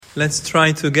Let's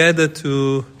try together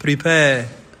to prepare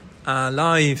our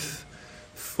life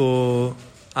for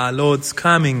our Lord's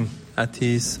coming at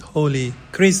His Holy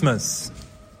Christmas.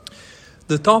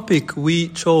 The topic we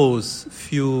chose a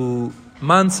few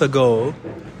months ago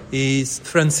is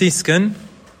Franciscan,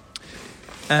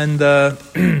 and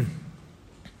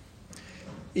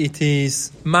it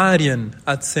is Marian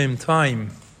at the same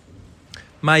time.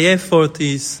 My effort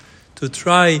is to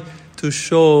try to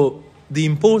show the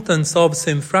importance of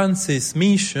St. Francis'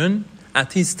 mission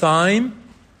at his time,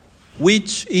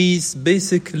 which is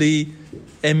basically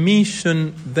a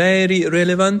mission very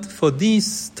relevant for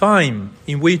this time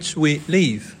in which we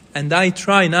live. And I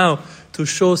try now to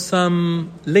show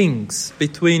some links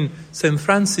between St.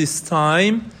 Francis'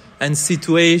 time and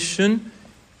situation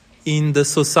in the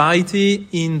society,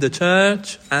 in the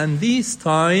church, and this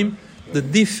time, the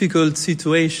difficult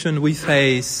situation we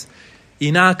face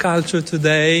in our culture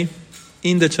today,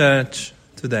 in the church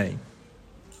today.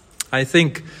 I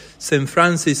think St.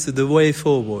 Francis is the way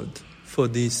forward for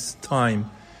this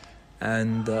time.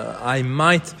 And I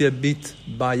might be a bit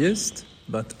biased,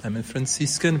 but I'm a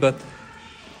Franciscan, but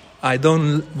I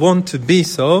don't want to be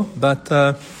so, but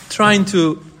trying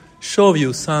to show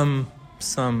you some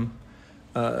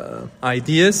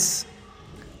ideas,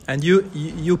 and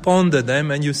you ponder them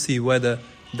and you see whether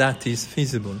that is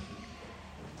feasible.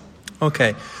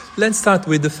 Okay, let's start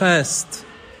with the first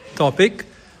topic.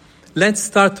 Let's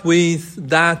start with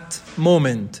that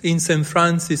moment in St.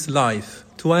 Francis' life,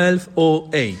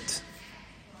 1208.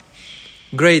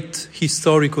 Great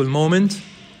historical moment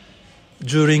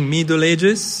during Middle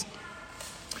Ages.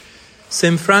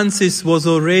 St. Francis was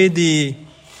already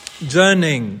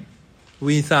journeying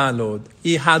with our Lord.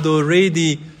 He had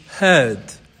already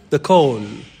heard the call.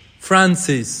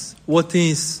 Francis, what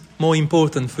is more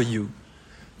important for you?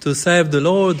 To serve the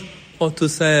Lord or to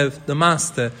serve the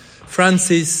Master?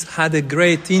 Francis had a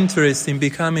great interest in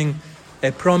becoming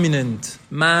a prominent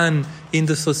man in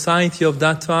the society of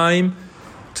that time,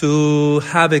 to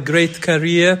have a great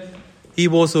career. He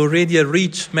was already a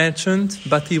rich merchant,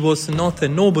 but he was not a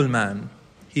nobleman.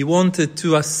 He wanted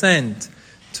to ascend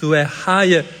to a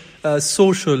higher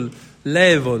social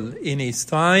level in his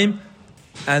time,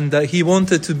 and he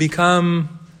wanted to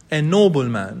become a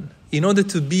nobleman. In order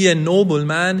to be a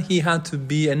nobleman, he had to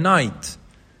be a knight,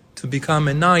 to become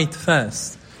a knight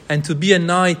first. And to be a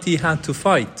knight, he had to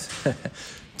fight,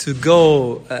 to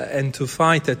go and to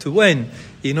fight and to win,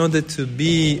 in order to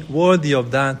be worthy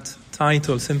of that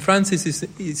title. St. Francis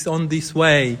is on this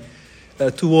way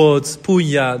towards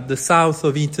Puglia, the south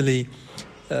of Italy,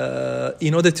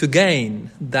 in order to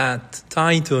gain that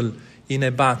title in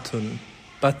a battle.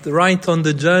 But right on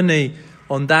the journey,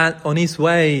 on his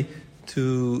way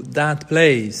to that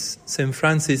place, St.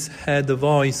 Francis heard the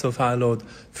voice of our Lord.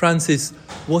 Francis,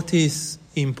 what is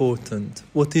important?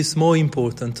 What is more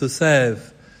important, to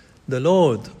serve the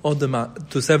Lord or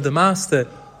to serve the Master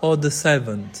or the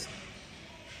servant?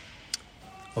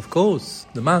 Of course,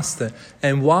 the Master.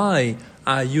 And why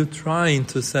are you trying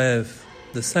to serve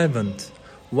the servant?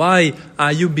 Why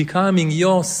are you becoming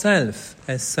yourself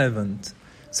a servant?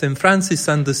 St. Francis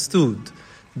understood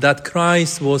that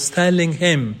Christ was telling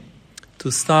him to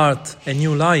start a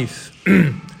new life,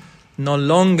 no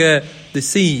longer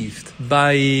deceived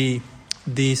by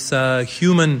these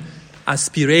human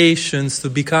aspirations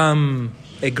to become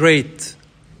a great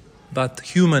but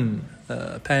human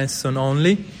person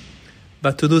only,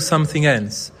 but to do something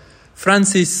else.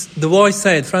 Francis, the voice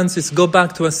said, Francis, go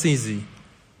back to Assisi,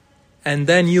 and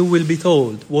then you will be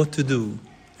told what to do.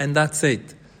 And that's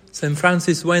it. St.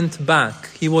 Francis went back.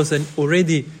 He was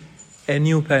already a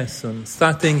new person,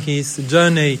 starting his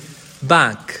journey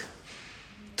back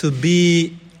to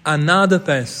be another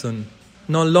person,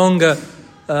 no longer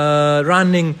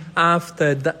running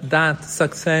after that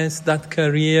success, that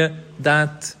career,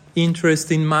 that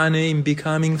interest in money, in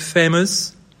becoming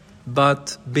famous,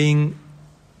 but being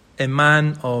a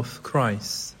man of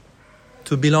Christ,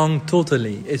 to belong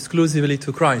totally, exclusively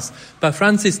to Christ. But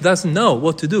Francis doesn't know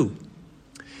what to do.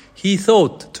 He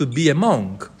thought to be a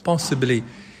monk, possibly.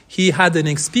 He had an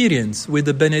experience with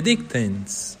the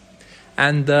Benedictines,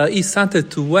 and he started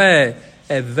to wear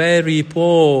a very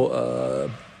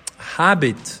poor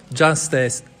habit, just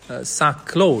as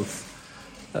sackcloth,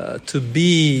 to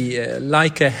be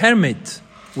like a hermit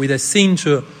with a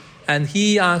cincture. And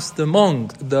he asked the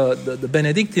monk, the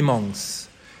Benedictine monks,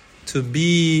 to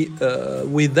be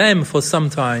with them for some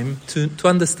time to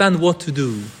understand what to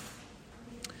do.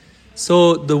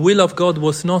 So the will of God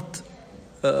was not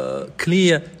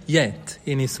clear yet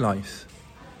in his life.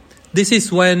 This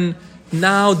is when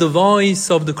now the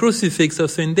voice of the crucifix of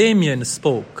St. Damien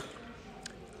spoke.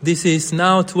 This is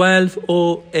now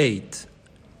 1208.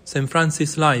 St.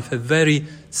 Francis' life, a very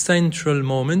central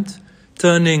moment,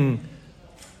 turning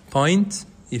point,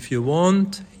 if you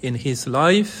want, in his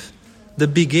life, the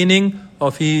beginning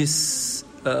of his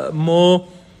more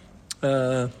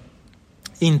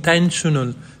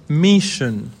intentional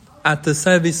mission at the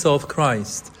service of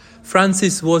Christ.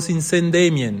 Francis was in St.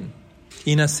 Damien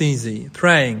in Assisi,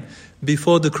 praying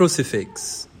before the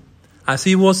crucifix. As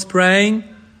he was praying,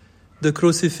 the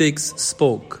crucifix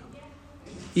spoke.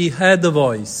 He heard the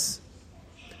voice,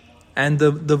 and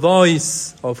the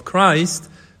voice of Christ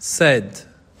said,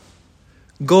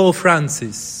 "Go,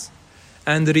 Francis,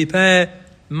 and repair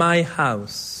my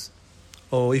house,"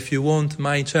 or if you want,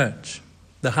 my church,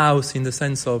 the house in the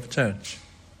sense of church.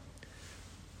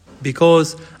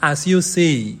 Because, as you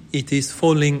see, it is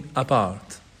falling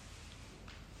apart.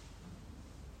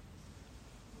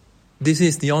 This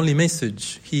is the only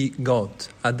message he got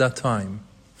at that time.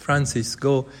 Francis,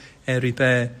 go and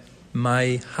repair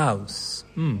my house.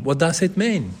 What does it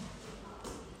mean?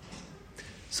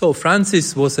 So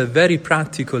Francis was a very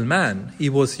practical man. He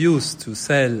was used to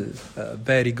sell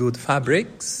very good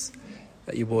fabrics.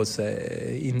 He was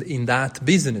in that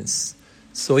business.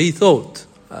 So he thought,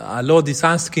 our Lord is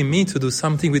asking me to do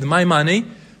something with my money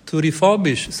to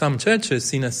refurbish some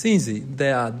churches in Assisi.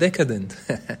 They are decadent.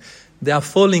 They are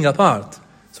falling apart.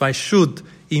 So I should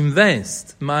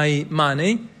invest my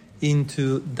money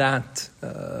into that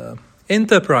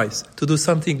enterprise to do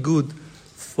something good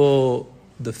for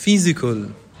the physical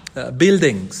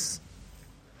buildings.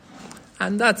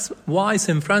 And that's why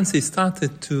St. Francis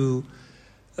started to,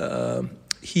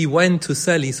 he went to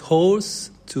sell his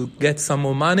horse to get some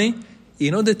more money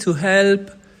in order to help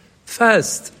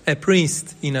first a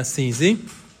priest in Assisi.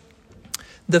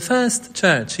 The first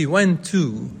church he went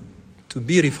to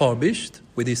be refurbished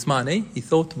with his money, he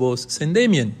thought was St.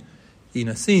 Damien in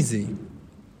Assisi.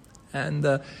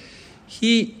 And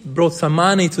he brought some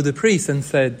money to the priest and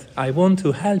said, "I want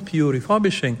to help you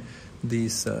refurbishing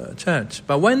this church."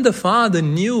 But when the father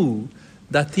knew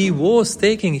that he was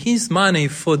taking his money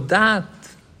for that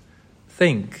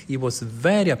thing, he was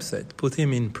very upset, put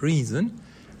him in prison,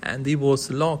 and he was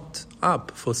locked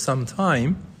up for some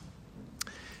time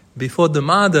before the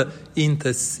mother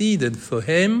interceded for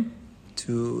him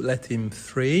to let him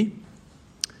free.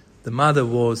 The mother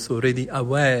was already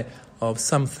aware of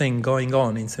something going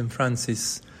on in St.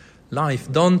 Francis'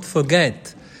 life. Don't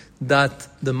forget that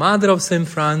the mother of St.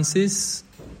 Francis,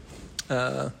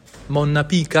 Monna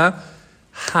Pica,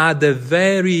 had a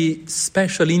very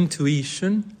special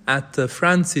intuition at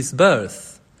Francis'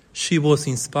 birth. She was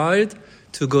inspired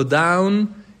to go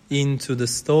down into the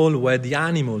stall where the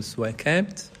animals were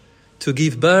kept, to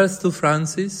give birth to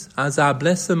Francis, as our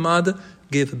Blessed Mother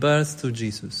gave birth to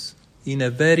Jesus, in a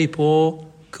very poor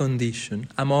condition,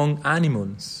 among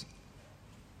animals.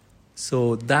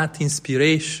 So that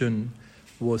inspiration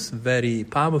was very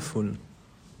powerful.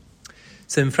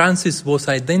 St. Francis was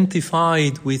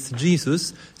identified with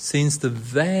Jesus since the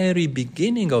very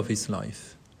beginning of his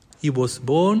life. He was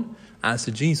born as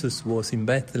Jesus was in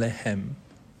Bethlehem,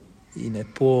 in a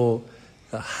poor,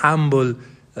 humble,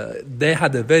 they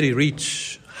had a very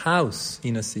rich house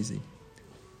in Assisi.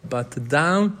 But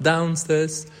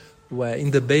downstairs, where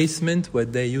in the basement where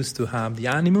they used to have the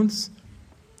animals,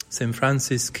 St.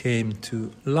 Francis came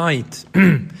to light.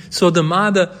 So the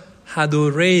mother had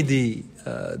already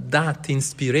that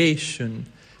inspiration,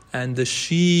 and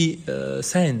she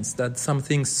sensed that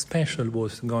something special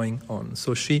was going on.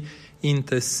 So she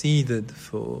interceded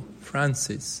for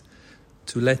Francis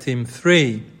to let him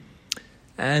free.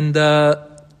 And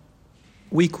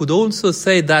we could also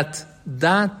say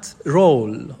that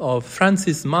role of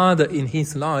Francis' mother in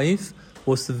his life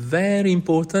was very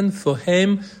important for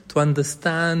him to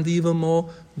understand even more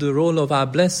the role of our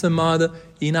Blessed Mother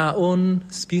in our own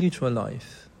spiritual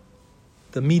life,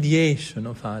 the mediation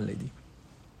of Our Lady.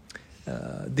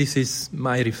 This is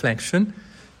my reflection,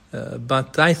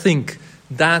 but I think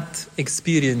that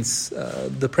experience,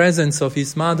 the presence of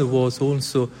his mother, was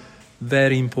also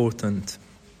very important.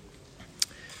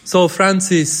 So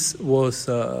Francis was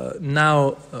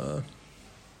now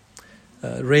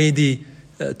ready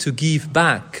to give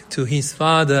back to his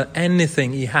father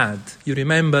anything he had. You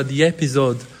remember the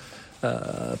episode,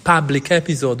 public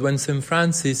episode, when St.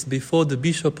 Francis, before the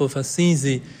Bishop of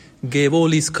Assisi, gave all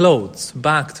his clothes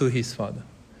back to his father.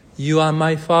 "You are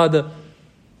my father,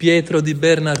 Pietro di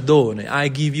Bernardone. I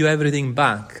give you everything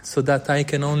back, so that I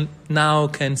now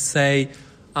can say,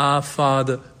 Our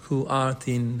Father who art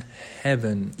in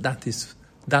heaven."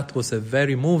 That was a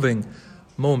very moving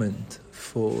moment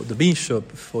for the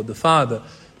bishop, for the father,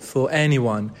 for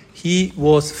anyone. He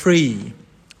was free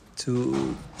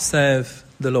to serve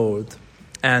the Lord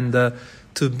and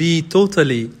to be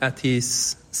totally at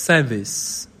his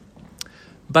service.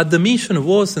 But the mission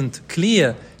wasn't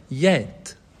clear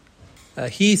yet.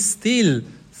 He still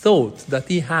thought that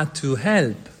he had to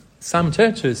help some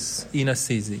churches in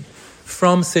Assisi.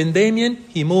 From St. Damien,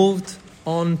 he moved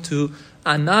on to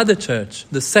another church,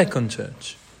 the second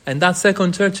church. And that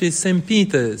second church is St.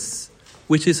 Peter's,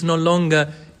 which is no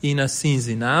longer in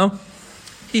Assisi now.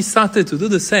 He started to do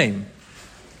the same,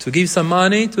 to give some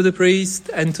money to the priest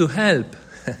and to help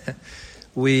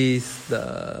with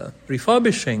the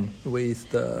refurbishing, with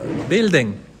the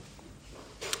building.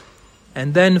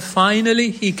 And then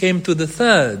finally he came to the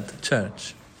third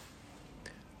church.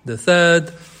 The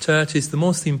third church is the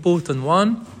most important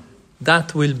one.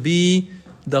 That will be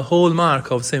the hallmark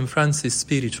of St. Francis'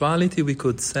 spirituality, we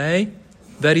could say,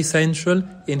 very central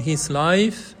in his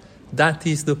life. That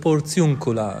is the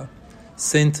Portiuncula,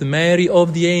 St. Mary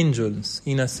of the Angels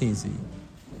in Assisi.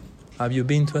 Have you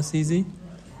been to Assisi?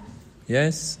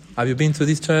 Yes? Have you been to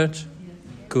this church?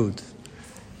 Good.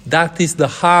 That is the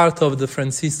heart of the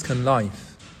Franciscan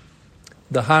life.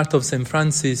 The heart of St.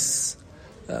 Francis'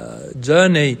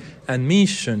 journey and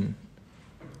mission.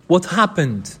 What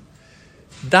happened?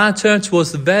 That church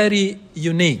was very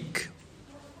unique.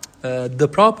 The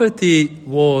property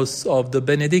was of the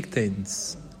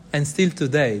Benedictines, and still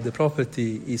today the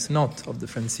property is not of the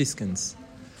Franciscans.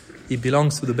 It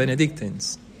belongs to the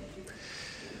Benedictines.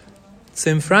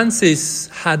 St. Francis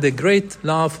had a great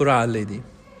love for Our Lady.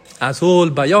 As all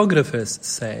biographers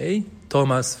say,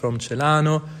 Thomas from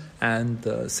Celano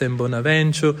and St.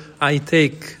 Bonaventure, I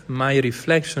take my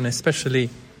reflection especially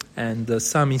and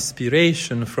some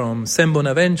inspiration from St.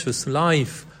 Bonaventure's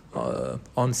life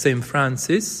on St.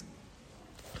 Francis,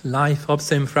 life of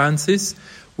St. Francis,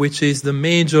 which is the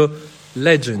major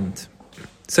legend.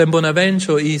 St.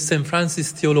 Bonaventure is St.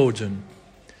 Francis' theologian.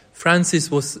 Francis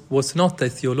was not a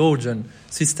theologian,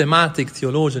 systematic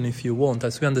theologian if you want,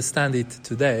 as we understand it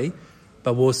today,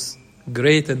 but was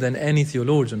greater than any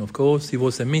theologian, of course. He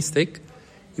was a mystic,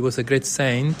 he was a great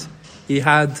saint, he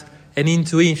had an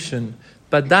intuition,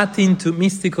 but that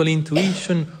mystical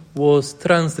intuition was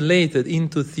translated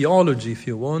into theology, if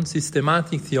you want,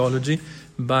 systematic theology,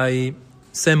 by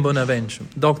St. Bonaventure,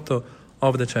 doctor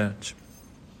of the Church.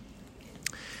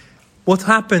 What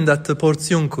happened at the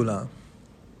Portiuncula?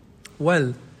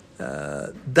 Well,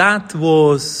 that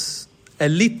was a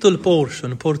little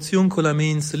portion. Portiuncula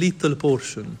means little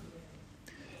portion.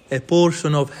 A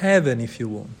portion of heaven, if you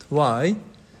want. Why?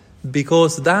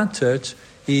 Because that church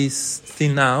is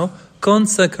still now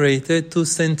consecrated to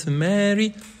St.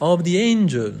 Mary of the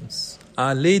Angels,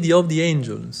 Our Lady of the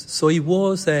Angels. So it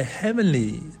was a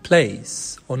heavenly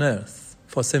place on earth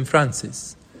for St.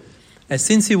 Francis. And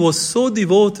since he was so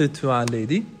devoted to Our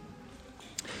Lady,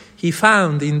 he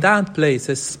found in that place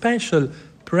a special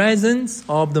presence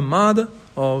of the Mother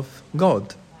of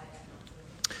God,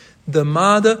 the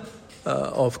Mother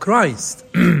of Christ.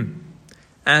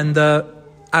 And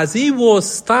as he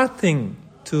was starting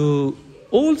to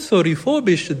also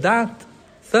refurbish that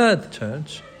third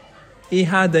church, he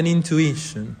had an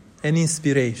intuition, an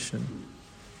inspiration.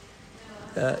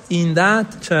 In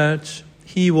that church,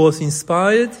 he was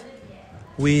inspired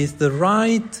with the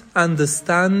right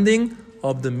understanding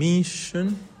of the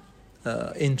mission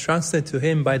entrusted to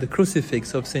him by the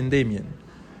crucifix of St. Damien.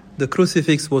 The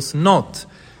crucifix was not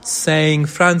saying,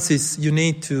 Francis, you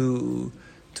need to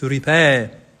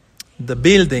repair the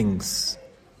buildings.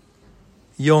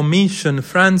 Your mission,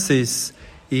 Francis,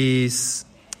 is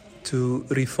to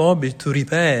refurbish, to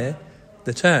repair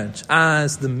the church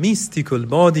as the mystical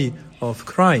body of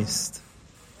Christ.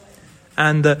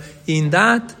 And in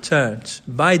that church,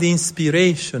 by the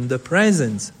inspiration, the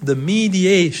presence, the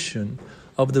mediation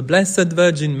of the Blessed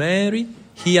Virgin Mary,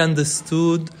 he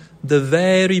understood the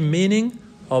very meaning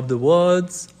of the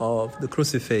words of the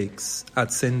crucifix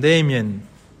at St. Damien.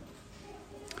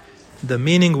 The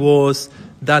meaning was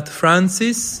that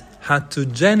Francis had to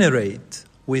generate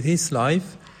with his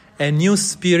life a new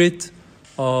spirit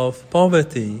of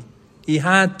poverty. He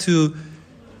had to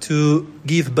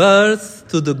give birth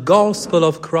to the gospel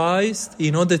of Christ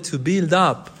in order to build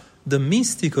up the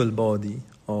mystical body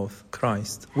of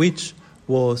Christ, which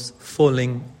was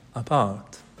falling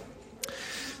apart.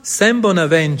 St.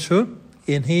 Bonaventure,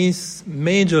 in his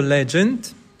major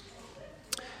legend,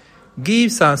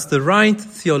 gives us the right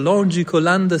theological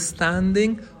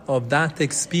understanding of that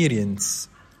experience,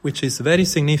 which is very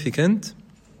significant.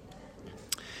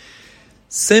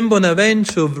 St.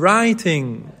 Bonaventure,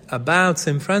 writing about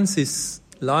St. Francis'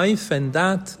 life and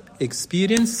that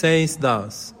experience, says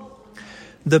thus: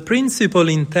 the principal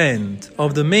intent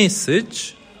of the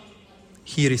message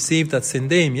he received at St.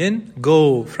 Damien,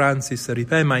 "Go, Francis,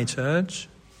 repair my church,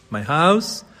 my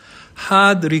house,"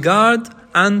 had regard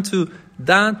unto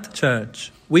that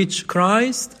church which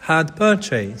Christ had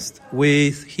purchased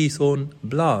with his own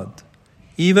blood,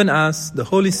 even as the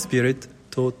Holy Spirit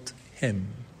taught him.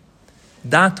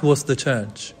 That was the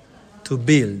church to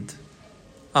build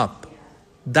up.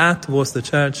 That was the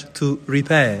church to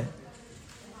repair.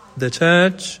 The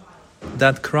church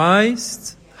that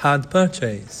Christ had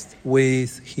purchased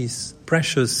with his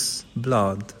precious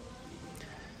blood.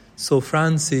 So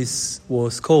Francis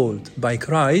was called by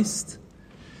Christ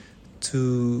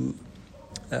to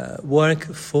work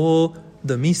for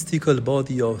the mystical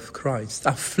body of Christ,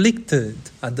 afflicted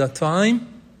at that time,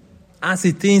 as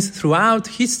it is throughout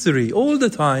history, all the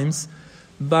times,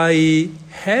 by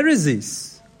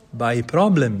heresies, by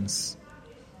problems,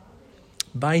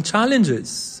 by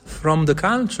challenges from the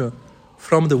culture,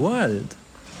 from the world.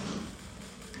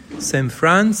 St.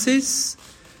 Francis,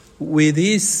 with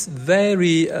his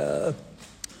very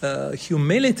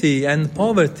humility and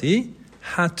poverty,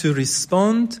 had to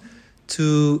respond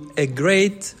to a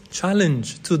great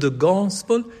challenge to the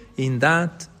gospel in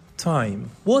that time.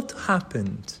 What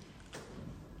happened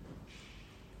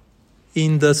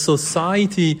in the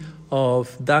society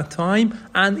of that time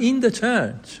and in the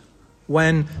church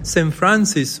when St.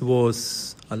 Francis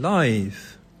was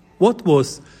alive? What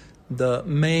was the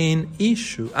main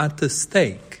issue at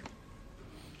stake?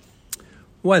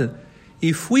 Well,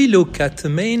 if we look at the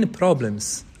main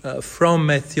problems from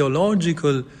a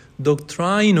theological,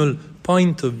 doctrinal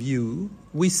point of view,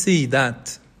 we see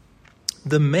that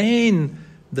the main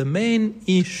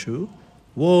issue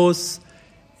was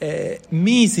a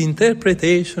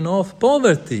misinterpretation of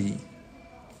poverty.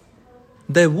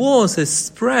 There was a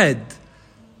spread,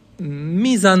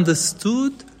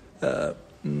 misunderstood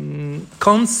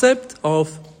concept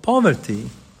of poverty,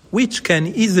 which can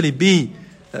easily be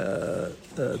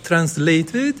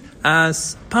translated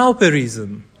as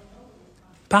pauperism.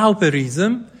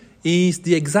 Pauperism is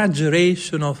the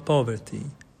exaggeration of poverty.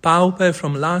 Pauper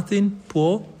from Latin,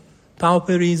 poor.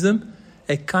 Pauperism,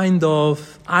 a kind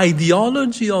of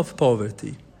ideology of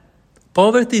poverty.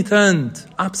 Poverty turned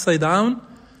upside down,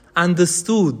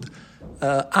 understood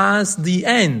as the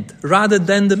end rather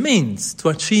than the means to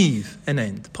achieve an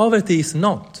end. Poverty is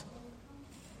not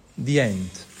the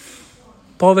end.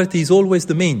 Poverty is always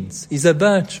the means, is a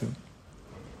virtue.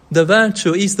 The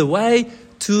virtue is the way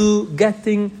to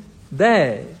getting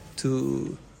there,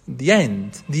 to the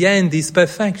end. The end is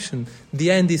perfection.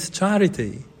 The end is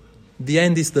charity. The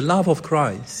end is the love of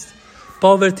Christ.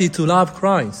 Poverty to love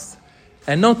Christ.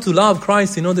 And not to love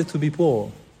Christ in order to be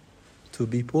poor. To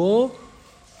be poor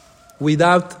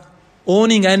without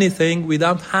owning anything,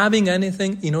 without having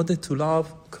anything, in order to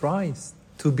love Christ,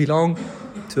 to belong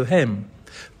to Him.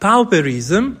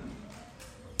 Pauperism,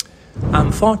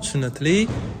 unfortunately,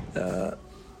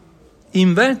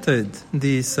 inverted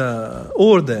this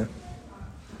order,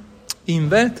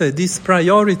 inverted this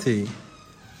priority.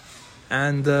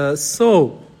 And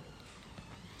so,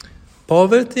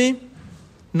 poverty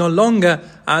no longer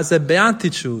as a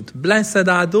beatitude. Blessed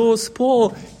are those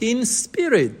poor in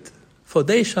spirit, for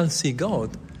they shall see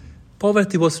God.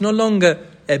 Poverty was no longer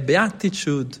a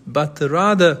beatitude, but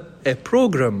rather a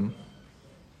program,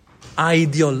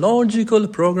 ideological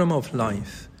program of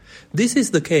life. This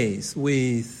is the case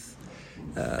with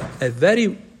a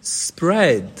very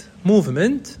spread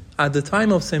movement at the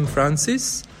time of St.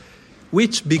 Francis,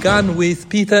 which began with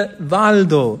Peter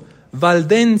Valdo,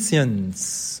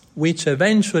 Valdensians, which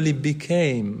eventually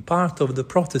became part of the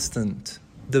Protestant,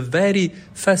 the very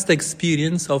first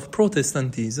experience of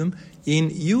Protestantism in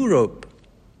Europe,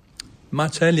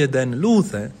 much earlier than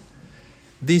Luther.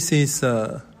 This is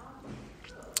the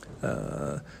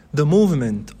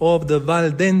movement of the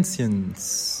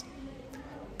Valdensians.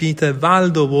 Peter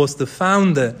Valdo was the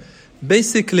founder.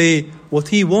 Basically, what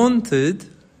he wanted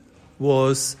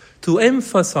was to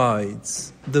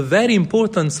emphasize the very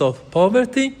importance of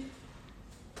poverty,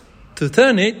 to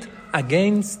turn it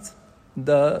against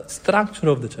the structure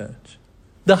of the church,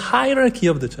 the hierarchy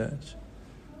of the church,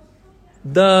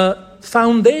 the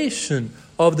foundation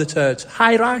of the church,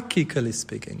 hierarchically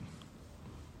speaking.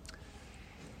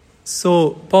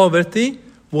 So poverty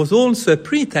was also a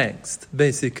pretext,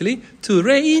 basically, to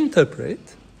reinterpret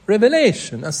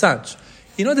Revelation as such,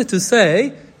 in order to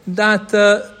say that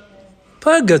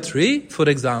purgatory, for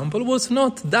example, was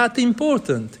not that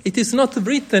important. It is not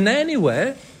written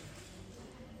anywhere,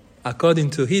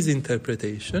 according to his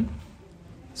interpretation.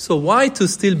 So why to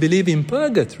still believe in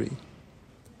purgatory?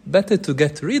 Better to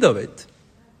get rid of it.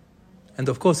 And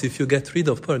of course, if you get rid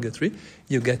of purgatory,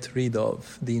 you get rid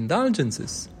of the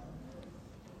indulgences.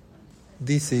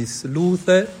 This is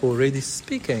Luther already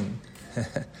speaking.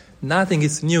 Nothing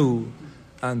is new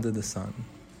under the sun.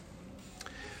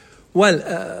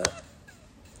 Well,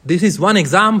 this is one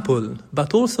example,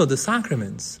 but also the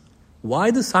sacraments.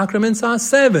 Why the sacraments are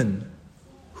 7?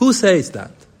 Who says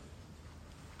that?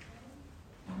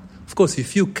 Of course,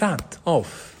 if you cut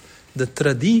off the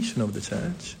tradition of the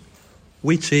Church,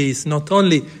 which is not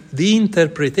only the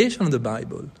interpretation of the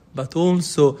Bible, but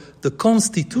also the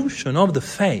constitution of the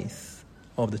faith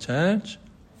of the Church,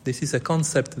 this is a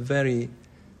concept very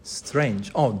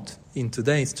strange, odd in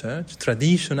today's Church.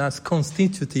 Tradition as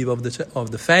constitutive of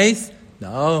the faith.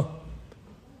 No,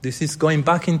 this is going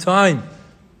back in time.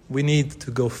 We need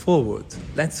to go forward.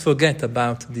 Let's forget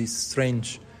about this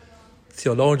strange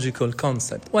theological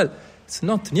concept. Well, it's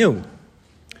not new.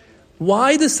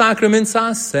 Why the sacraments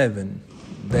are 7?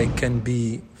 They can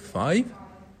be 5.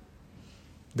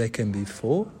 They can be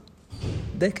 4.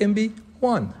 They can be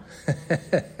 1.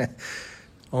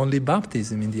 Only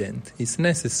baptism in the end is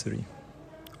necessary.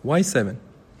 Why 7?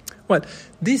 Well,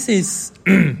 this is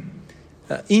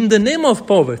in the name of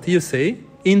poverty, you say,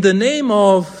 in the name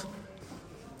of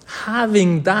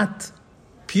having that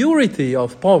purity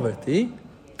of poverty,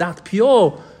 that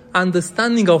pure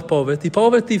understanding of poverty,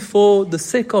 poverty for the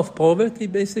sake of poverty,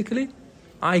 basically,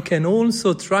 I can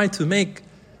also try to make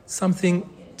something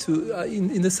to,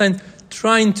 in the sense,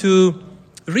 trying to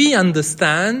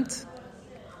re-understand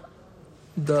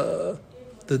the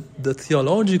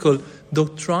theological,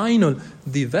 doctrinal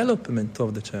development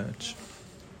of the Church.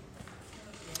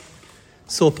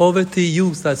 So poverty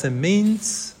used as a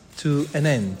means to an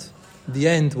end. The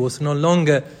end was no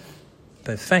longer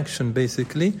perfection,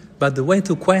 basically, but the way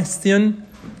to question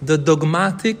the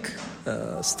dogmatic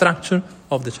structure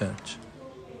of the Church.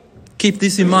 Keep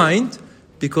this in mind,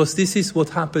 because this is what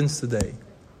happens today.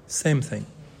 Same thing.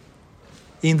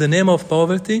 In the name of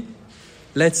poverty,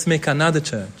 let's make another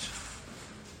church.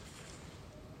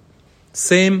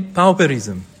 Same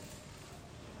pauperism.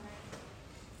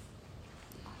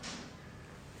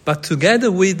 But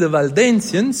together with the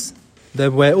Valdensians,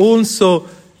 there were also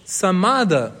some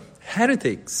other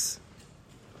heretics,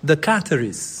 the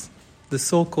Catharists, the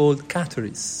so-called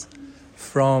Catharists,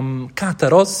 from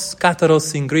Katharos.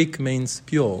 Katharos in Greek means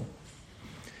pure.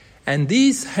 And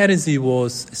this heresy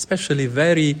was especially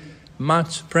very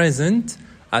much present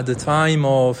at the time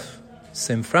of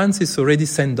St. Francis, already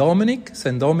St.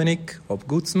 Dominic of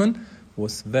Guzman,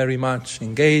 was very much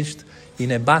engaged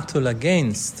in a battle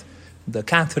against the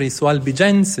Catharists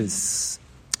Albigenses,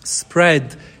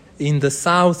 spread in the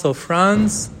south of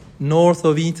France, north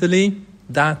of Italy,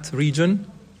 that region.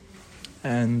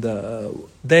 And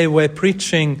they were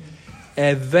preaching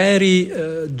a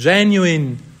very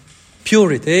genuine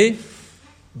purity,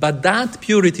 but that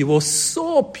purity was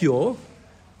so pure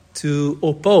to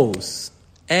oppose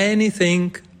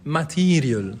anything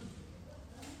material.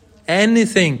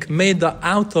 Anything made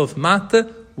out of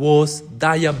matter was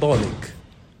diabolic.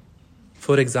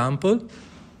 For example,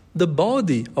 the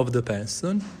body of the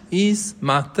person is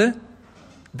matter,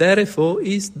 therefore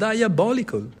is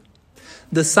diabolical.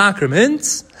 The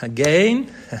sacraments,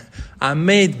 again, are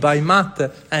made by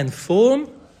matter and form.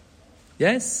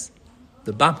 Yes,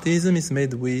 the baptism is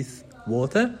made with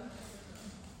water,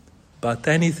 but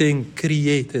anything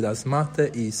created as matter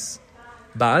is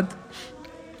bad.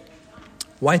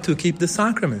 Why to keep the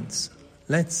sacraments?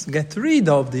 Let's get rid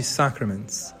of these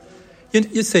sacraments.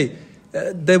 You say,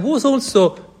 there was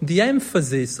also the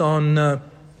emphasis on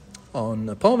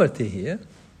poverty here.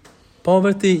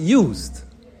 Poverty used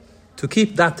to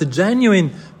keep that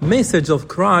genuine message of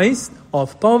Christ,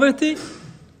 of poverty.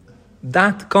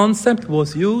 That concept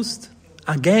was used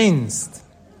against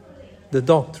the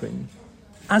doctrine.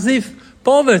 As if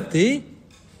poverty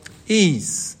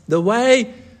is the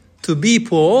way to be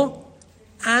poor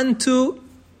and to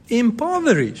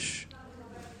impoverish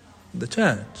the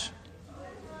Church.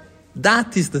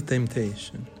 That is the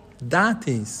temptation. That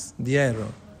is the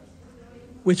error,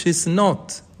 which is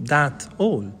not that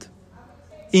old.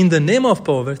 In the name of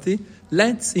poverty,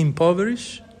 let's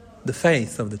impoverish the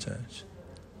faith of the Church,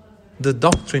 the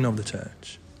doctrine of the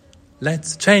Church.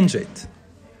 Let's change it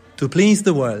to please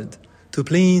the world, to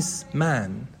please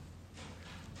man.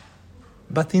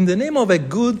 But in the name of a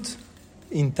good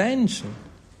intention,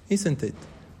 isn't it?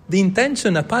 The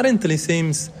intention apparently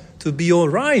seems to be all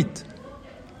right.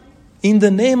 In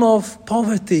the name of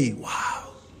poverty, wow,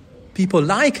 people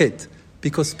like it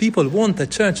because people want the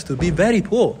Church to be very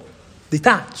poor,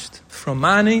 detached from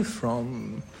money,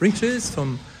 from riches,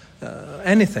 from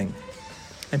anything.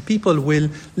 And people will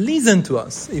listen to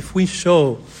us if we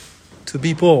show to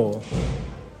be poor.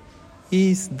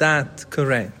 Is that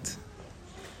correct?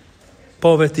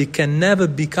 Poverty can never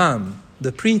become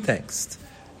the pretext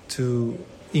to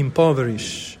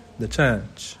impoverish the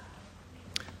church.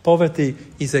 Poverty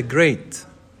is a great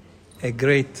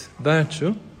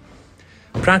virtue,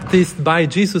 practiced by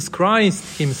Jesus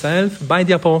Christ himself, by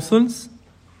the apostles,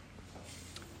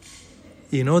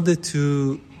 in order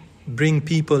to bring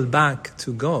people back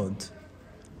to God,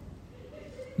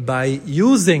 by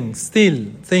using still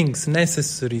things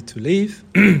necessary to live,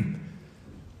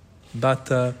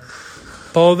 but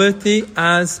poverty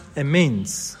as a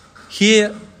means.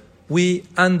 Here we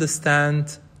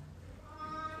understand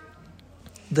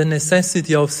the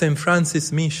necessity of St.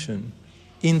 Francis' mission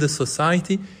in the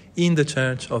society, in the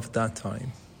church of that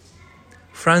time.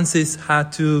 Francis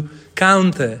had to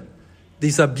counter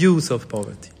this abuse of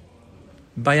poverty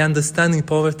by understanding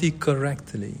poverty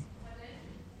correctly,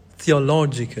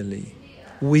 theologically,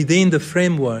 within the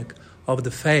framework of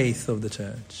the faith of the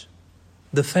church.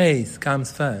 The faith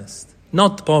comes first,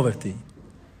 not poverty.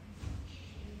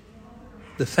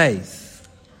 The faith,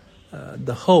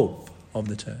 the hope of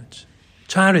the church.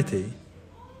 Charity.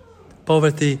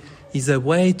 Poverty is a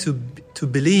way to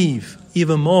believe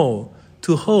even more,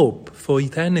 to hope for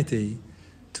eternity,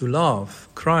 to love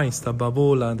Christ above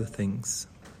all other things.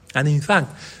 And in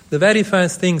fact, the very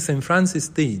first thing St. Francis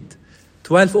did,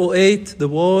 1208, the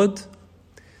word,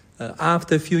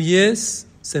 after a few years,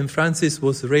 St. Francis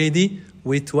was ready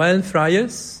with 12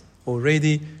 friars,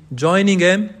 already joining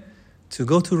him to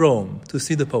go to Rome to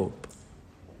see the Pope,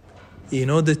 in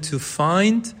order to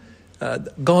find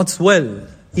God's will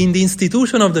in the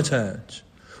institution of the church.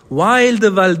 While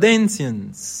the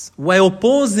Waldensians were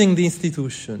opposing the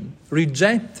institution,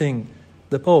 rejecting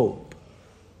the Pope,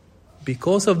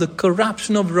 because of the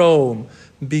corruption of Rome,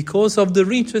 because of the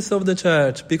riches of the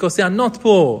church, because they are not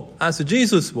poor, as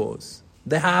Jesus was.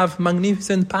 They have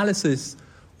magnificent palaces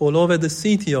all over the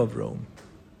city of Rome.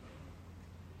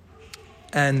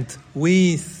 And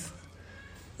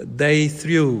they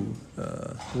threw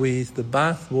with the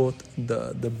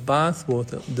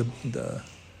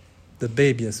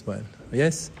baby as well.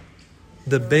 Yes?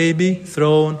 The baby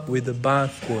thrown with the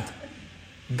bath water.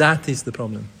 That is the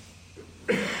problem.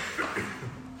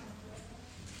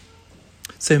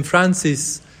 St.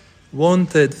 Francis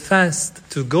wanted first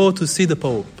to go to see the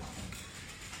Pope,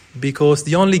 because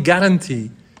the only guarantee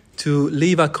to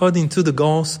live according to the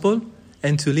gospel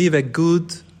and to live a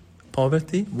good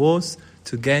poverty was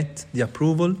to get the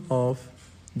approval of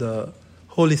the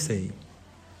Holy See.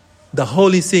 The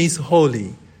Holy See is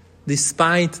holy,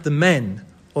 despite the men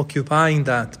occupying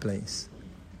that place.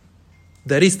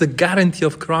 There is the guarantee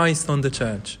of Christ on the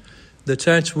church. The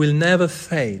church will never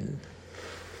fail.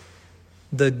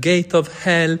 The gate of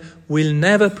hell will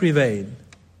never prevail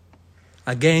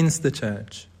against the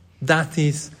church. That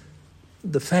is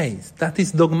the faith. That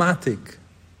is dogmatic.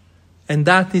 And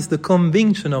that is the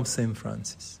conviction of St.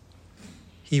 Francis.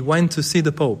 He went to see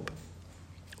the Pope,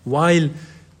 while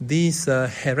these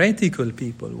heretical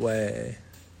people were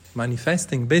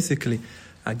manifesting basically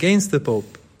against the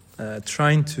Pope,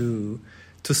 trying to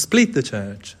split the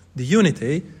church. The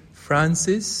unity,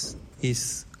 Francis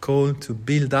is called to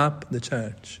build up the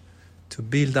church, to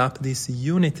build up this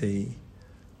unity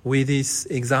with this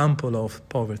example of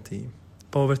poverty.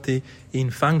 Poverty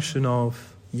in function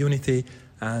of unity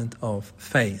and of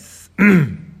faith.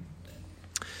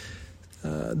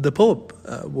 The Pope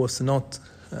was not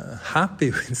happy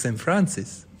with St.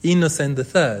 Francis. Innocent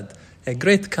III, a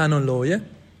great canon lawyer,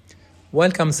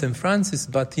 welcomed St. Francis,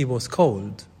 but he was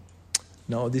cold.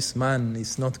 No, this man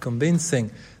is not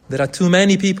convincing. There are too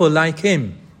many people like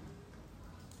him.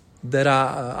 There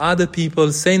are other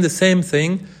people saying the same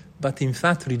thing, but in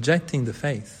fact rejecting the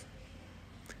faith.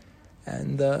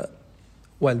 And, the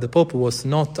Pope was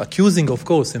not accusing, of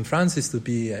course, St. Francis to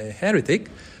be a heretic,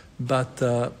 but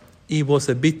he was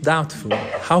a bit doubtful.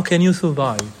 How can you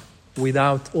survive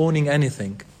without owning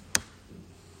anything?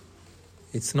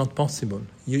 It's not possible.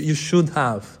 You should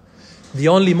have. The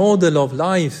only model of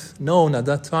life known at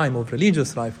that time, of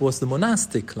religious life, was the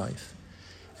monastic life.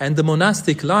 And the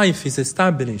monastic life is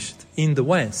established in the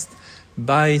West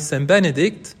by St.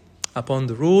 Benedict upon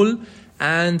the rule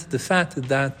and the fact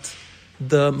that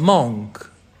the monk,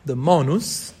 the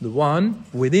monus, the one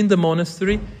within the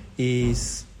monastery,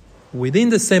 is within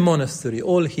the same monastery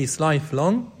all his life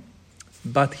long,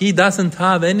 but he doesn't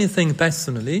have anything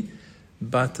personally,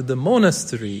 but the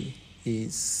monastery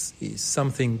is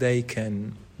something they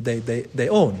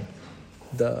own.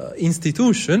 The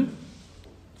institution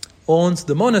owns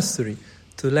the monastery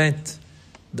to let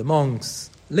the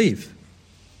monks live.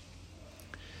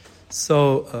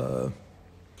 So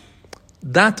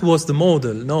that was the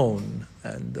model known,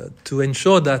 and to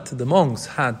ensure that the monks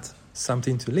had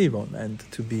something to live on and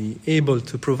to be able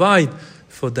to provide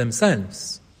for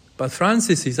themselves. But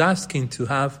Francis is asking to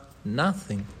have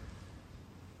nothing.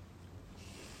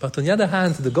 But on the other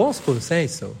hand, the Gospel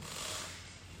says so,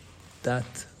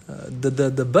 that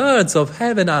the birds of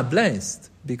heaven are blessed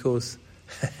because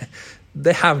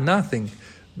they have nothing.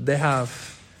 They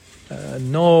have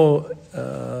no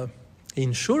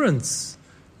insurance,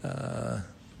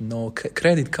 no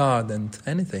credit card and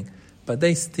anything. But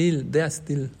they are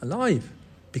still alive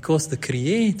because the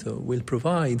Creator will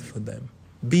provide for them.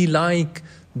 Be like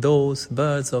those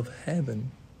birds of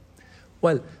heaven.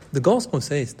 Well, the Gospel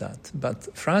says that,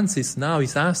 but Francis now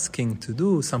is asking to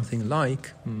do something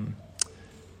like, and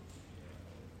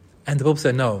the Pope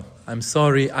said, no, I'm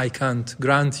sorry, I can't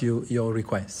grant you your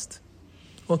request.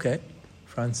 Okay,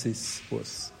 Francis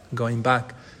was going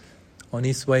back on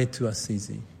his way to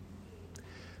Assisi.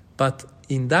 But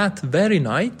in that very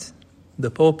night,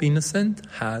 the Pope Innocent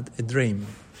had a dream.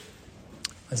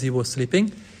 As he was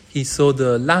sleeping, he saw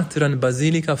the Lateran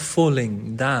Basilica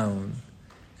falling down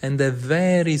and a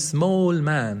very small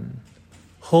man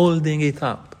holding it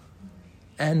up.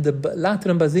 And the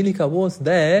Lateran Basilica was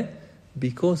there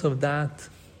because of that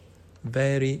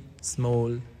very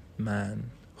small man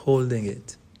holding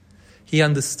it. He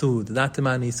understood that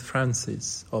man is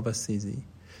Francis of Assisi.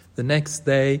 The next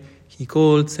day, he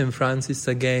called St. Francis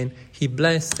again. He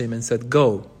blessed him and said,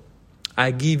 go,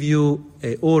 I give you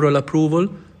an oral approval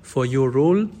for your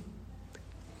rule.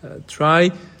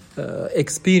 Try,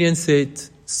 experience it,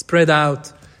 spread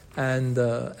out, and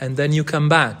then you come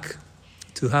back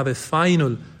to have a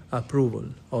final approval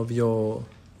of your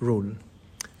rule.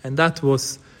 And that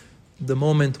was the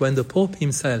moment when the Pope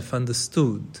himself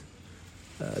understood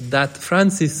that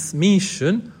Francis'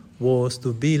 mission was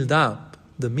to build up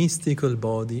the mystical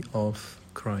body of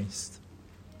Christ,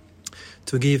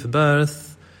 to give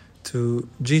birth to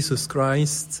Jesus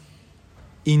Christ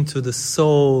into the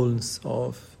souls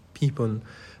of people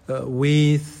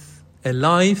with a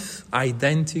life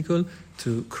identical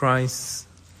to Christ's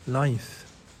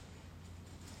life.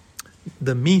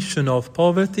 The mission of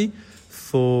poverty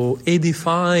for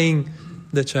edifying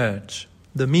the church,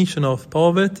 the mission of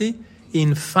poverty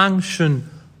in function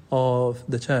of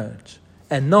the church,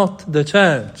 and not the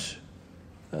church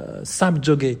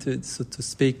subjugated, so to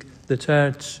speak, the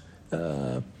church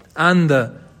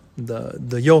under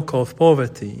the yoke of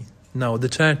poverty. No, the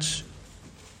church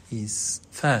is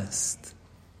first.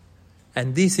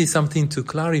 And this is something to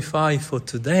clarify for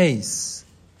today's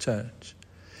church.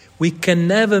 We can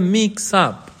never mix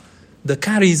up the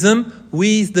charism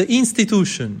with the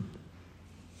institution.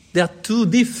 They are two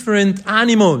different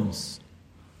animals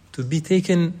to be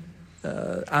taken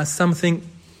as something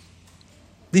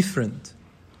different.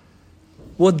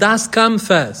 What does come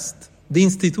first? The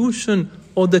institution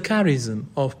or the charism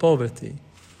of poverty?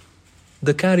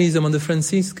 The charism of the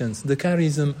Franciscans, the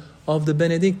charism of the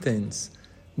Benedictines,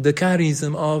 the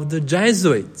charism of the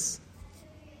Jesuits.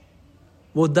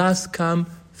 What does come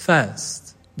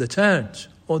first? The church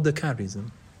or the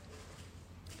charism?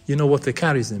 You know what the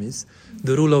charism is?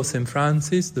 The rule of St.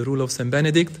 Francis, the rule of St.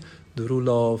 Benedict, the rule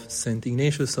of St.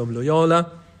 Ignatius of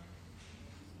Loyola,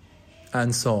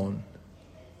 and so on.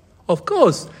 Of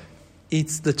course,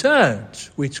 it's the church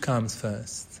which comes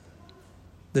first.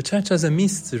 The church has a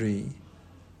mystery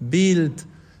built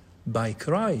by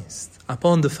Christ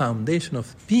upon the foundation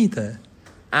of Peter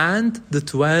and the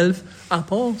 12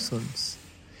 apostles.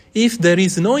 If there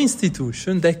is no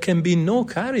institution, there can be no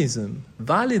charism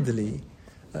validly,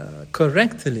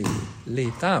 correctly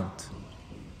laid out.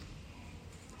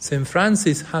 St.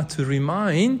 Francis had to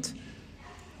remind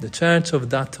the church of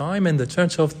that time and the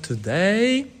church of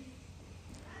today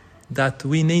that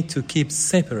we need to keep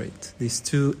separate these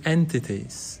two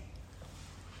entities,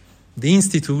 the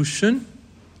institution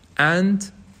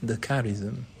and the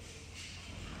charism.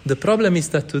 The problem is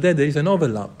that today there is an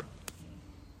overlap.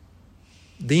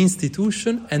 The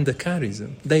institution and the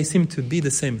charism, they seem to be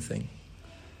the same thing.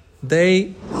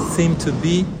 They seem to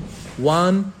be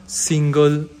one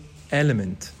single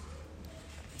element.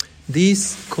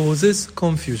 This causes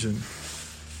confusion.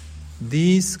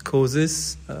 This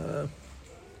causes,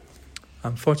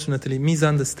 unfortunately,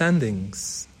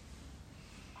 misunderstandings.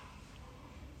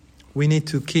 We need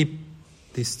to keep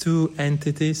these two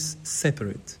entities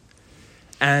separate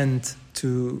and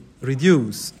to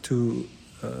reduce, to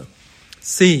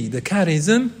see the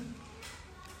charism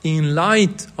in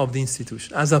light of the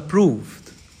institution, as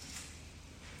approved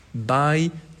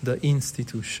by the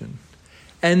institution.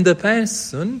 And the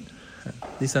person,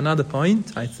 this is another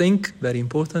point I think very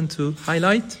important to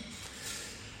highlight,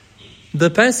 the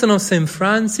person of St.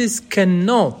 Francis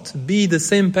cannot be the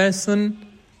same person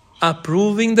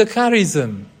approving the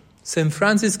charism. St.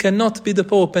 Francis cannot be the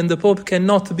Pope, and the Pope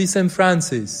cannot be St.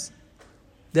 Francis.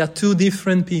 They are two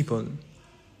different people.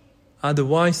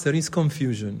 Otherwise, there is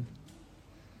confusion.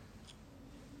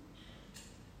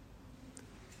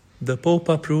 The Pope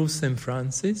approves St.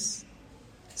 Francis.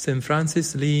 St.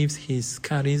 Francis leaves his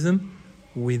charism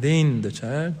within the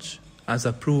Church as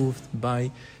approved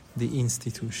by the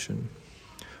institution.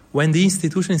 When the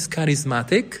institution is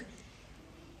charismatic,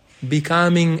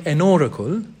 becoming an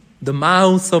oracle, the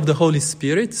mouth of the Holy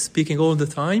Spirit, speaking all the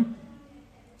time,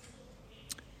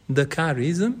 the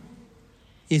charism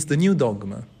is the new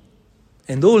dogma.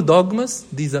 And all dogmas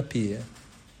disappear.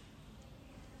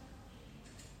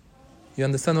 You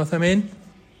understand what I mean?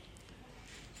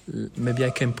 Maybe I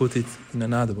can put it in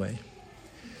another way.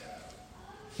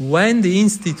 When the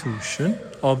institution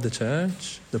of the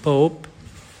Church, the Pope,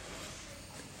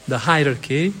 the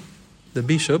hierarchy, the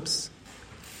bishops,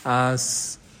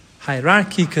 as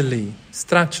hierarchically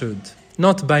structured,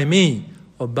 not by me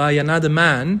or by another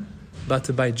man,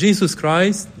 but by Jesus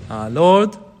Christ, our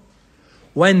Lord,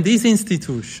 when this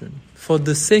institution, for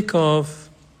the sake of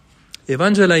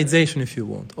evangelization, if you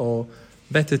want, or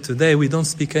better today, we don't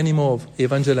speak anymore of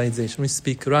evangelization, we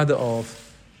speak rather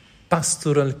of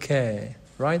pastoral care,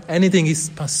 right? Anything is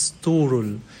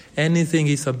pastoral. Anything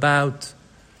is about,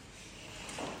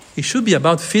 it should be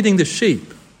about feeding the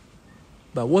sheep.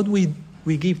 But what we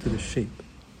give to the sheep,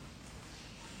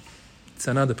 it's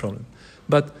another problem.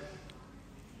 But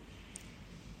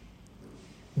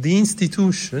the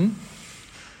institution,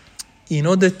 in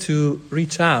order to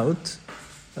reach out,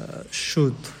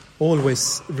 should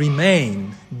always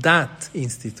remain that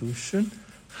institution,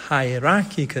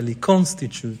 hierarchically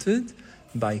constituted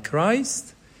by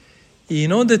Christ,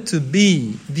 in order to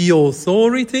be the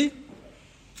authority,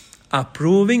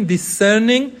 approving,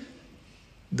 discerning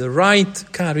the right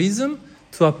charism,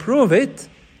 to approve it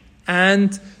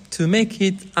and to make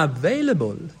it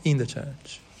available in the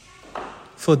Church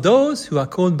for those who are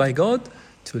called by God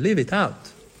to live it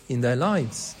out in their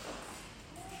lives.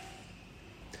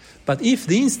 But if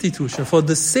the institution, for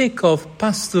the sake of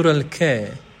pastoral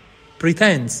care,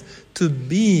 pretends to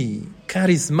be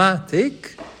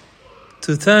charismatic,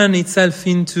 to turn itself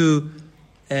into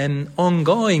an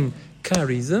ongoing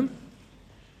charism,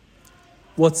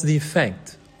 what's the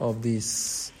effect of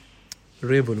this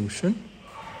revolution?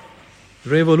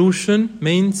 Revolution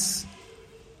means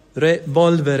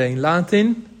revolvere in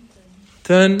Latin,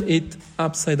 turn it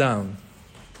upside down.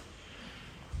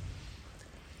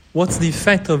 What's the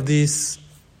effect of this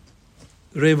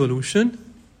revolution?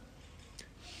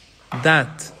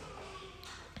 That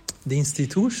the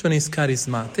institution is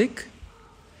charismatic,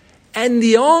 and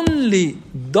the only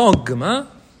dogma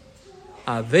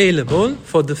available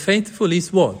for the faithful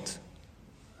is what?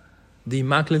 The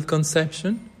Immaculate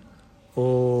Conception,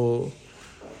 or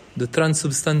the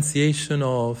transubstantiation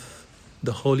of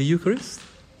the Holy Eucharist?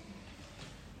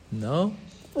 No?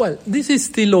 Well, this is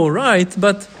still all right,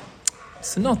 but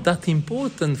it's not that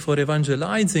important for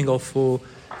evangelizing or for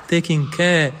taking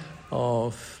care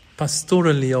of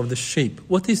pastorally of the sheep.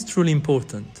 What is truly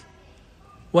important?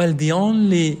 Well, the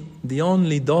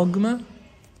only dogma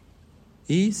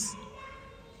is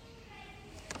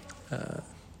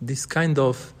this kind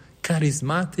of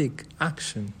charismatic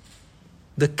action.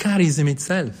 The charism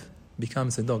itself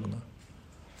becomes a dogma.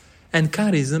 And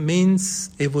charism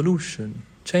means evolution,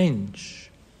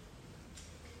 change.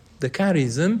 The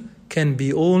charism can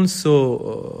be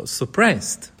also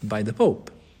suppressed by the Pope.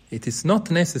 It is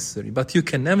not necessary, but you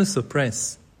can never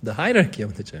suppress the hierarchy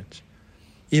of the Church,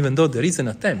 even though there is an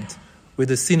attempt with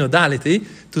the synodality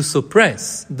to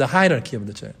suppress the hierarchy of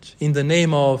the Church in the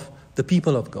name of the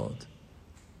people of God.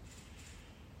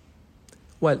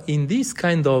 Well, in this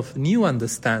kind of new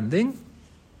understanding,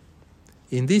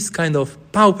 in this kind of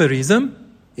pauperism,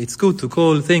 it's good to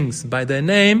call things by their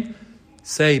name,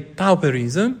 say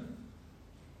pauperism.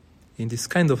 In this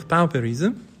kind of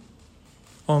pauperism,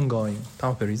 ongoing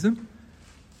pauperism,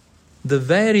 the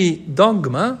very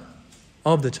dogma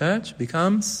of the Church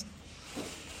becomes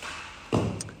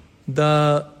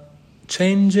the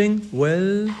changing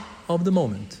will of the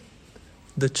moment,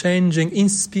 the changing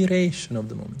inspiration of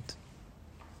the moment.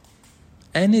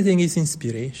 Anything is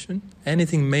inspiration,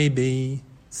 anything may be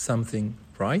something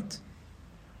right,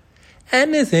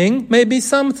 anything may be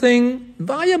something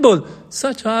viable,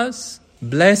 such as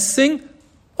blessing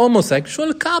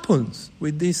homosexual couples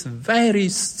with this very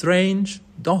strange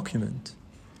document,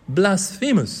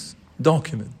 blasphemous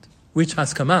document, which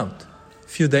has come out a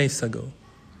few days ago.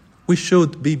 We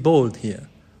should be bold here.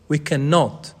 We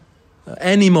cannot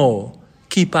anymore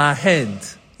keep our head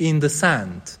in the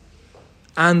sand,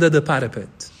 under the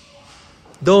parapet.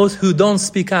 those who don't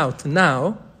speak out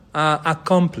now are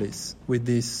accomplices with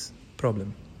this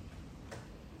problem.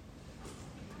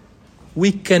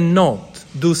 We cannot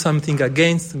do something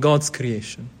against God's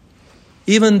creation.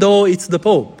 Even though it's the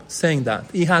Pope saying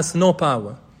that, he has no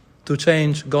power to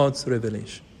change God's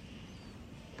revelation.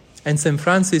 And St.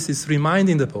 Francis is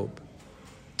reminding the Pope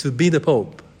to be the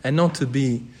Pope and not to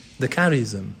be the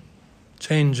charism,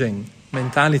 changing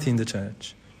mentality in the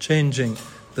Church, changing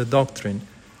the doctrine.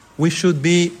 We should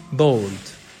be bold.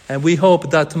 And we hope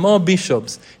that more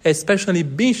bishops, especially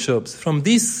bishops from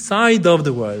this side of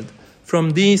the world,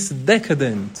 from this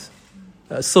decadent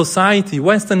society,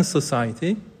 Western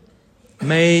society,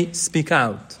 may speak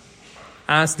out,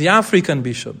 as the African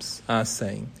bishops are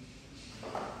saying.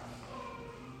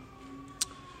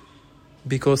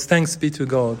 Because thanks be to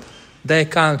God, their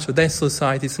culture, their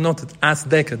society is not as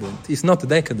decadent, is not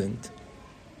decadent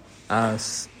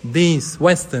as this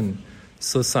Western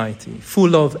society,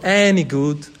 full of any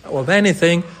good, of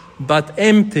anything, but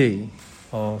empty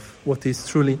of what is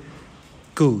truly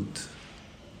good,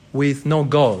 with no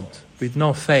God, with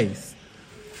no faith,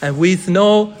 and with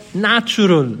no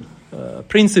natural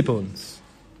principles.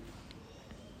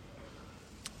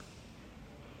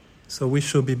 So we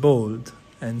should be bold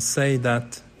and say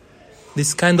that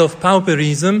this kind of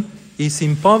pauperism is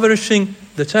impoverishing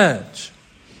the Church.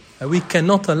 And we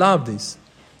cannot allow this.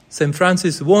 St.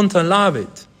 Francis won't allow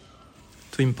it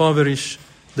to impoverish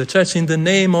the Church in the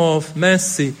name of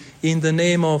mercy, in the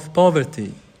name of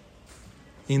poverty,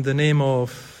 in the name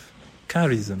of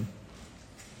charism.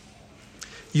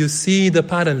 You see the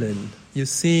parallel, you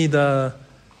see the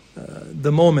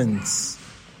moments.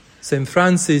 St.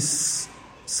 Francis'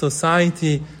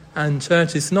 society and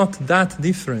Church is not that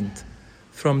different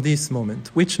from this moment,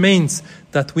 which means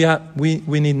that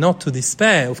we need not to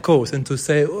despair, of course, and to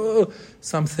say, oh,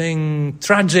 something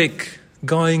tragic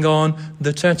going on,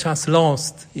 the Church has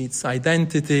lost its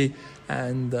identity,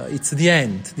 and it's the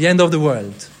end of the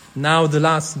world. Now the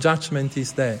last judgment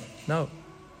is there. No.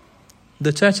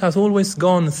 The Church has always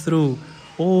gone through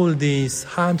all these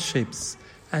hardships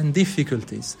and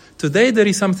difficulties. Today there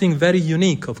is something very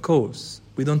unique, of course.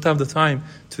 We don't have the time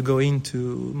to go into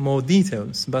more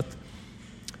details, but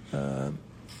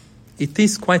it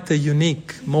is quite a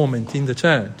unique moment in the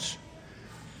Church.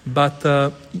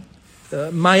 But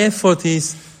my effort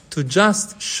is to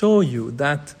just show you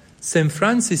that St.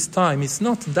 Francis' time is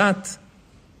not that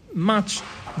much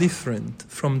different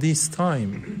from this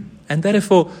time. And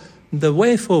therefore, the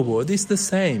way forward is the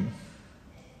same.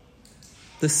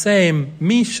 The same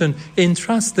mission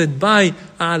entrusted by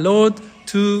our Lord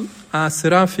to our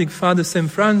seraphic Father St.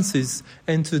 Francis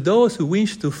and to those who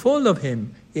wish to follow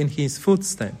him in his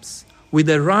footsteps with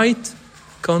the right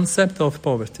concept of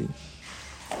poverty.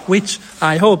 Which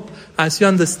I hope, as you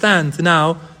understand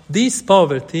now, this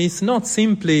poverty is not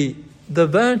simply the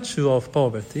virtue of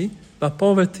poverty, but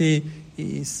poverty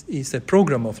is a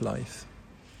program of life.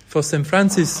 For St.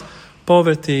 Francis,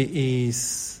 poverty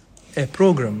is a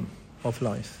program of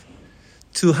life.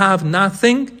 To have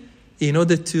nothing in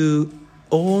order to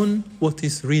own what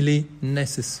is really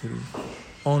necessary.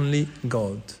 Only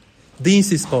God.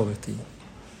 This is poverty.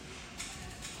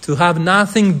 To have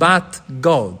nothing but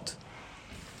God.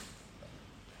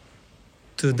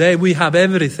 Today we have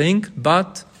everything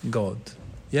but God.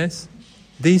 Yes?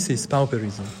 This is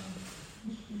pauperism.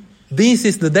 This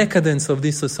is the decadence of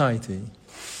this society.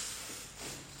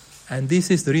 And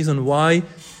this is the reason why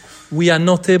we are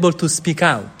not able to speak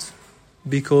out.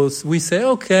 Because we say,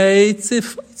 okay,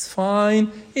 it's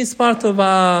fine, it's part of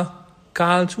our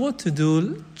culture, what to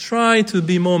do? Try to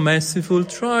be more merciful,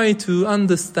 try to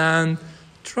understand,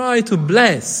 try to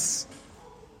bless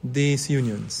these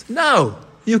unions. No,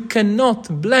 you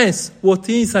cannot bless what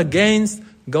is against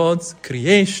God's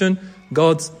creation,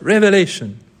 God's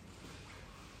revelation.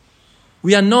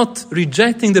 We are not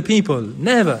rejecting the people,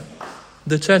 never.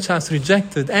 The Church has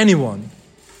rejected anyone.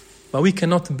 But we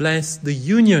cannot bless the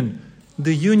union.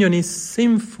 The union is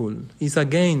sinful, is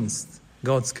against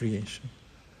God's creation.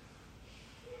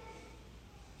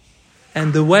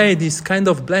 And the way this kind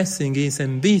of blessing is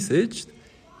envisaged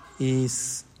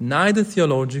is neither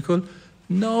theological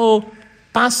nor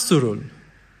pastoral.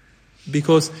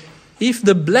 Because if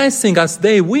the blessing as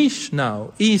they wish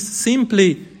now is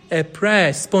simply a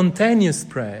prayer, spontaneous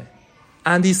prayer,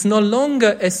 and is no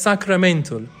longer a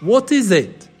sacramental, what is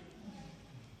it?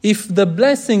 If the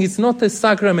blessing is not a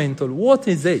sacramental, what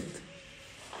is it?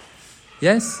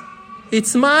 Yes?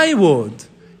 It's my word.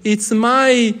 It's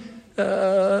my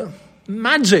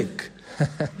magic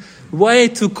way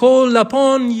to call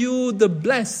upon you the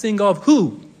blessing of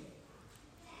who?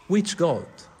 Which God?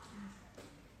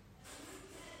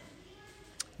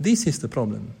 This is the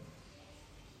problem.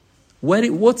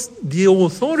 What's the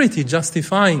authority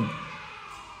justifying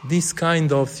this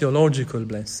kind of theological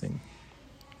blessing?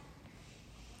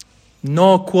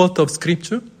 No quote of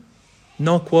scripture,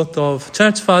 no quote of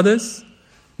church fathers,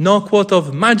 no quote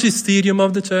of magisterium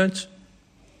of the church,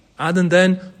 other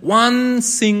than one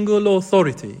single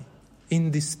authority,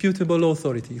 indisputable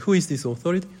authority. Who is this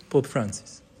authority? Pope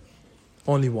Francis.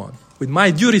 Only one. With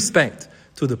my due respect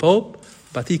to the Pope,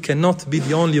 but he cannot be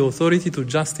the only authority to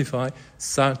justify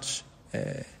such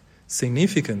a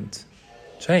significant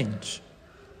change.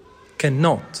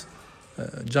 Cannot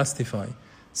justify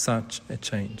such a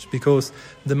change, because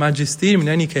the magisterium in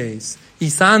any case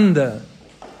is under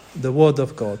the word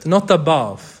of God, not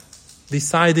above,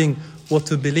 deciding what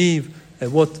to believe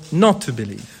and what not to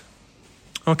believe.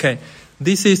 Okay,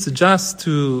 this is just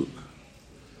to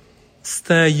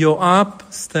stir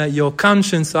your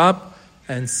conscience up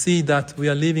and see that we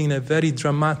are living in a very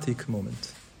dramatic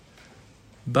moment.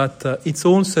 But it's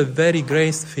also a very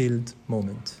grace-filled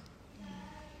moment.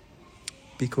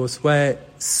 Because where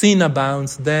sin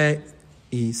abounds, there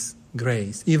is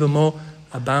grace, even more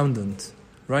abundant,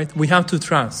 right? We have to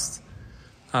trust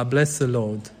our blessed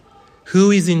Lord,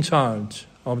 who is in charge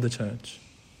of the church,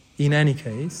 in any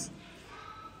case.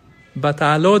 But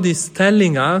our Lord is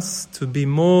telling us to be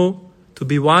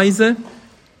wiser,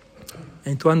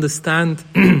 and to understand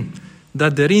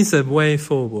that there is a way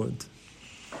forward.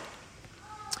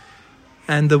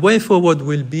 And the way forward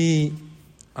will be,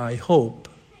 I hope,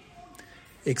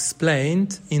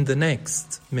 explained in the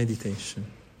next meditation.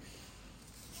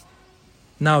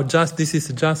 Now, this is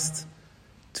just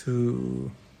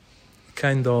to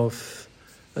kind of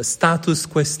a status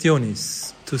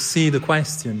questionis, to see the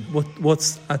question,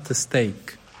 what's at the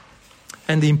stake,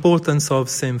 and the importance of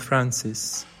St.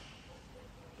 Francis.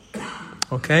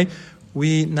 Okay,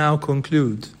 we now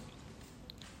conclude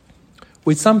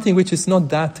with something which is not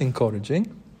that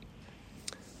encouraging,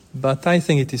 but I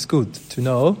think it is good to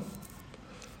know,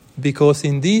 because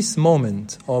in this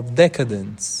moment of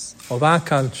decadence of our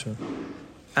culture,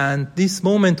 and this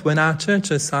moment when our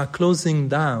churches are closing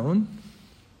down,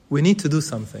 we need to do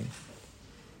something,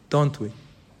 don't we?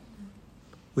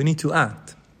 We need to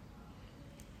act.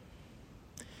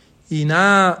 In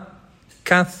our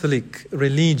Catholic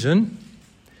religion,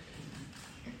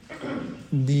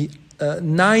 the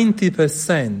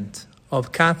 90%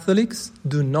 of Catholics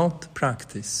do not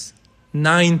practice.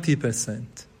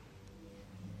 90%.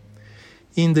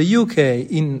 In the UK,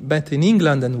 but in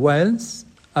England and Wales,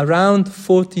 around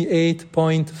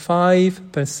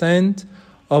 48.5%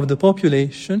 of the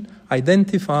population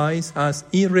identifies as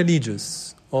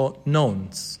irreligious or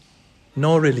nones,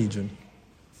 no religion.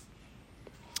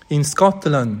 In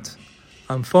Scotland,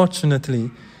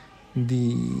 unfortunately,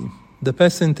 the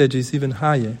percentage is even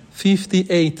higher.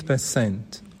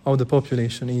 58% of the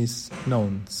population is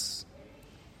nones.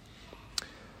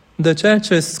 The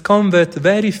churches convert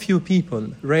very few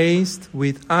people raised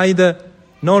with either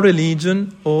no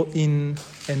religion or in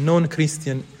a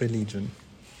non-Christian religion.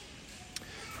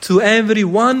 To every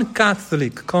one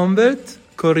Catholic convert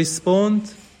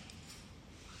correspond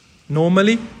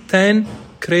normally 10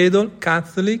 cradle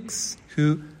Catholics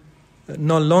who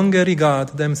no longer regard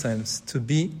themselves to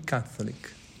be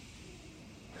Catholic.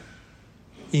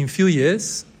 In few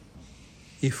years,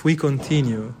 if we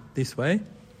continue this way,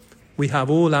 we have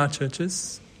all our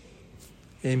churches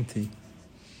empty.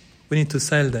 We need to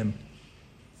sell them.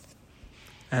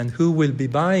 And who will be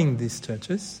buying these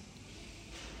churches?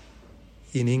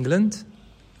 In England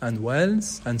and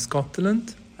Wales and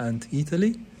Scotland and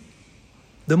Italy,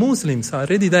 the Muslims are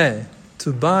already there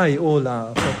to buy all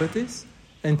our properties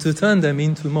and to turn them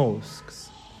into mosques.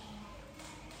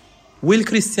 Will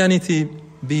Christianity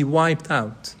be wiped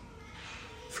out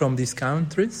from these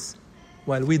countries?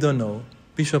 Well, we don't know.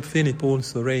 Bishop Philip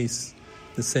also raised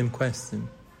the same question.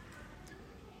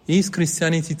 Is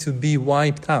Christianity to be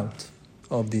wiped out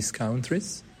of these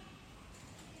countries?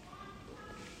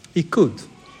 It could,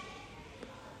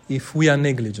 if we are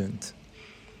negligent.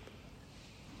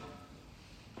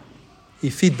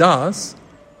 If it does,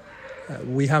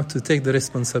 we have to take the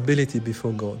responsibility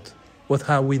before God. What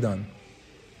have we done?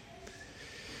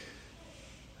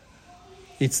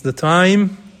 It's the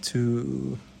time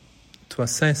to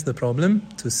assess the problem,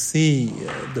 to see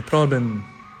the problem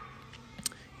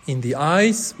in the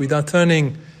eyes without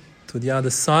turning to the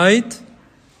other side,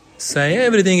 say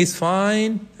everything is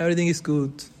fine, everything is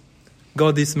good,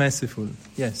 God is merciful.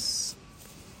 Yes.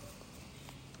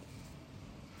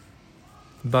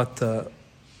 But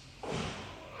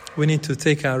we need to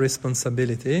take our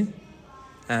responsibility,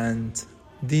 and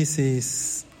this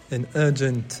is an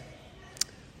urgent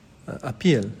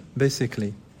appeal,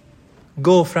 basically.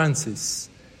 Go, Francis,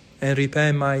 and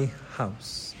repair my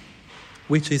house,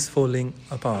 which is falling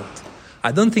apart.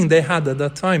 I don't think they had at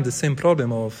that time the same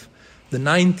problem of the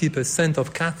 90%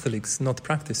 of Catholics not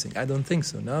practicing. I don't think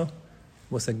so, no? It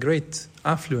was a great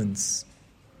affluence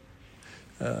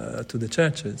to the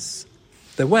churches.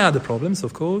 There were other problems,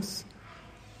 of course,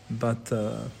 but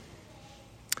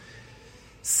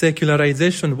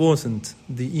secularization wasn't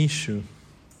the issue.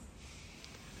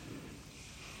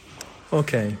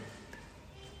 Okay.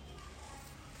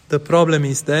 The problem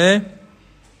is there.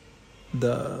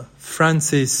 The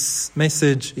Francis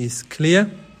message is clear.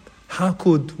 How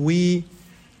could we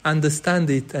understand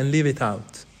it and live it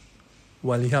out?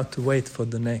 Well, you have to wait for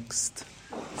the next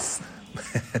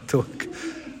talk.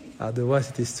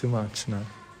 Otherwise it is too much now.